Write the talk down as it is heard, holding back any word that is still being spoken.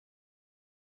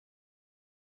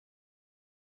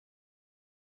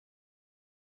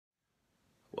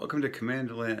Welcome to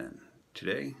COMANDOLIN.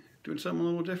 Today, doing something a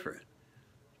little different.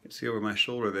 You can see over my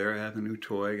shoulder there, I have a new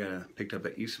toy. Picked up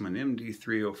an Eastman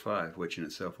MD305, which in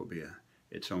itself will be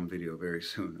its own video very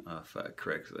soon off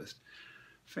Craigslist.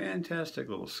 Fantastic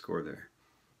little score there.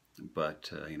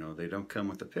 But, you know, they don't come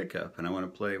with the pickup, and I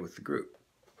want to play with the group.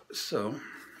 So,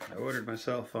 I ordered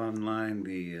myself online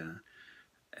the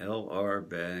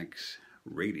L.R.Baggs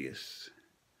Radius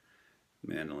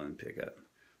mandolin pickup.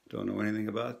 Don't know anything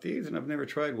about these, and I've never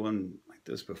tried one like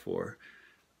this before.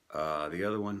 The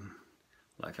other one,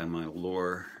 like on my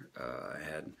lure,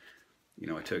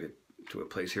 I took it to a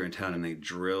place here in town, and they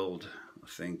drilled a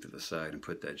thing to the side and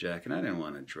put that jack, and I didn't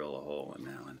want to drill a hole in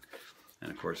that one.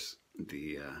 And of course,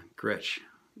 the Gretsch,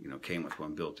 came with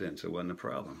one built in, so it wasn't a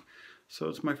problem. So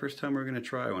it's my first time we're going to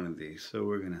try one of these, so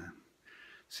we're going to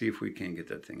see if we can get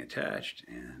that thing attached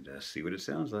and see what it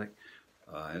sounds like.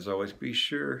 As always, be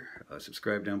sure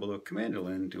subscribe down below.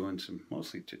 COMANDOLIN, doing some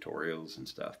mostly tutorials and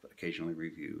stuff, but occasionally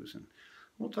reviews, and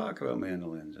we'll talk about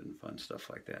mandolins and fun stuff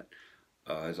like that.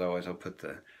 As always, I'll put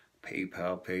the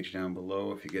PayPal page down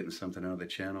below if you're getting something out of the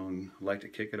channel and like to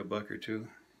kick it a buck or two,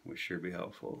 which sure be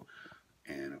helpful.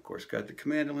 And of course, got the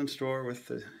COMANDOLIN store with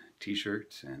the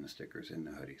t-shirts and the stickers and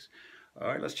the hoodies. All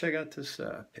right, let's check out this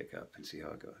pickup and see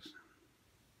how it goes.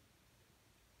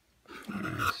 All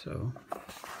right, so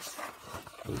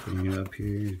opening it up here,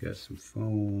 you've got some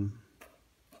foam,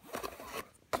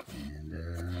 and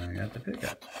I got the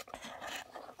pickup.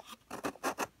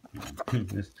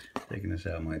 Taking this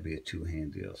out might be a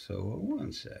two-hand deal, so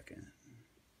 1 second.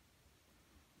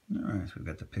 All right, so we've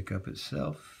got the pickup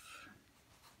itself.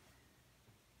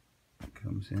 It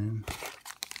comes in.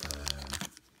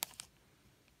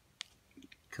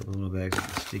 A couple little bags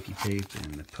of the sticky tape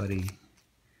and the putty.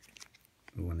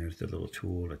 Oh, and there's the little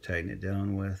tool to tighten it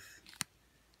down with.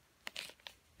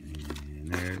 And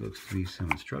there looks to be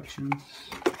some instructions.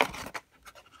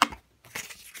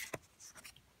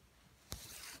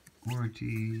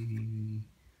 Warranty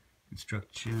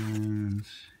instructions.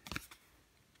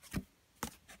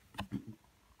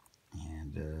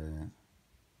 And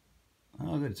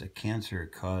oh, good, it's a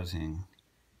cancer-causing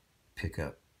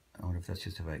pickup. I wonder if that's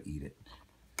just if I eat it.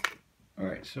 All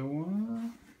right, so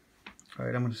all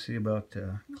right, I'm going to see about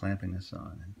clamping this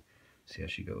on and see how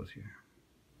she goes here.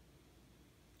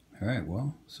 All right,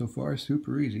 well, so far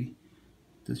super easy.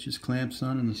 This just clamps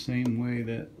on in the same way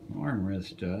that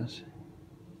armrest does.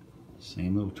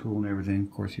 Same little tool and everything.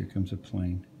 Of course, here comes a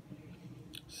plane.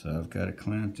 So I've got it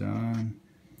clamped on.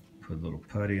 Put a little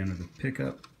putty under the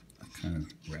pickup. I've kind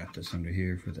of wrapped this under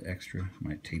here for the extra.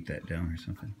 Might tape that down or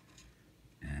something.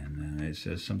 And it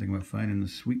says something about finding the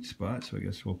sweet spot, so I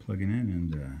guess we'll plug it in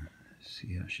and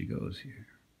see how she goes here.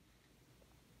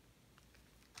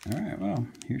 Alright, well,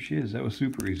 here she is. That was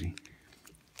super easy.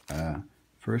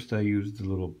 First I used a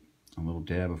little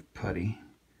dab of putty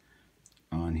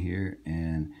on here,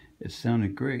 and it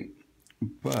sounded great,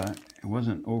 but it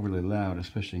wasn't overly loud,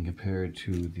 especially compared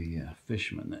to the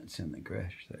Fishman that's in the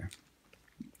Gretsch there.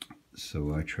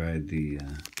 So I tried the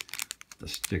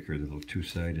sticker, the little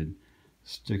two-sided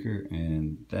sticker,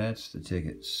 and that's to take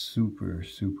it super,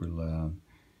 super loud.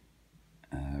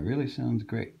 Really sounds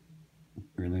great.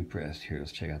 Really impressed. Here,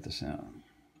 let's check out the sound.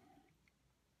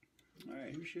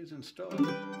 Alright, here she is installed.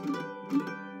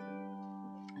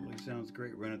 Really sounds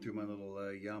great running through my little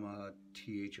Yamaha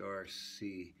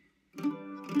THRC,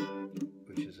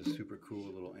 which is a super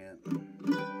cool little amp.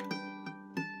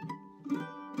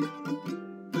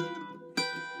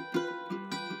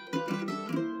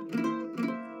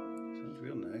 Sounds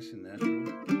real nice and natural.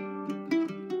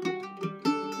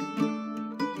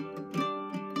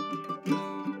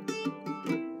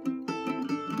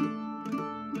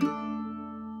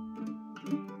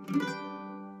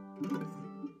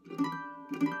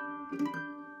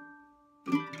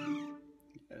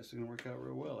 It's going to work out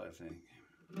real well, I think.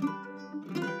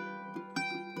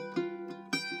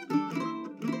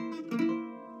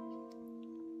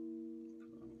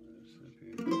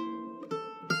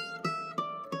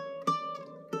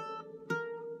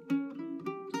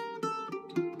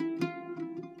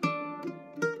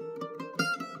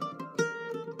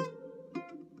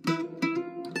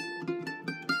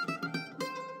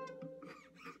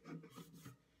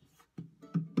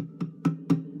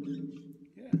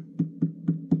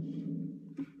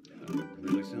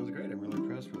 Sounds great. I'm really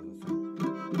impressed with the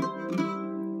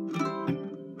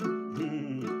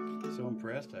thing. So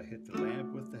impressed, I hit the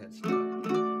lamp with the headstock.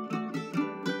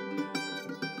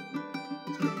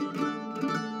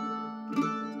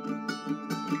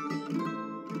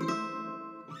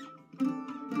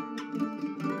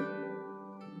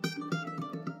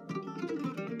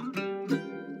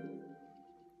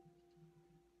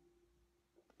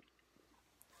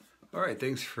 Alright,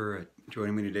 thanks for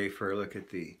joining me today for a look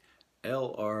at the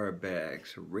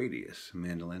L.R.Baggs Radius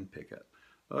mandolin pickup.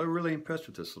 I'm really impressed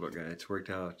with this little guy. It's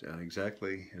worked out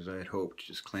exactly as I had hoped,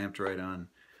 just clamped right on.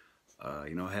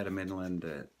 You know, I had a mandolin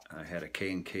that I had a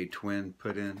K&K twin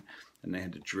put in, and they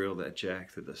had to drill that jack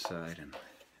through the side,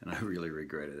 and I really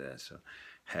regretted that. So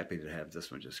happy to have this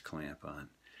one just clamp on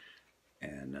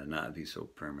and not be so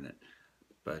permanent.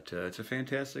 But it's a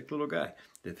fantastic little guy.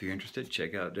 If you're interested,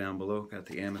 check out down below. Got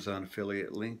the Amazon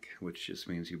affiliate link, which just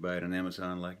means you buy it on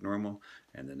Amazon like normal,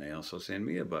 and then they also send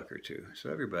me $1 or $2,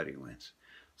 so everybody wins.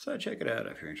 So check it out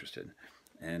if you're interested.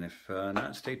 And if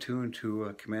not, stay tuned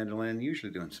to COMANDOLIN,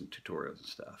 usually doing some tutorials and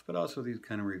stuff, but also these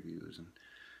kind of reviews and,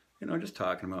 you know, just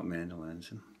talking about mandolins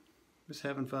and just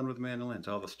having fun with mandolins,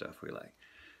 all the stuff we like.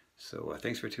 So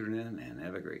thanks for tuning in, and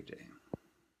have a great day.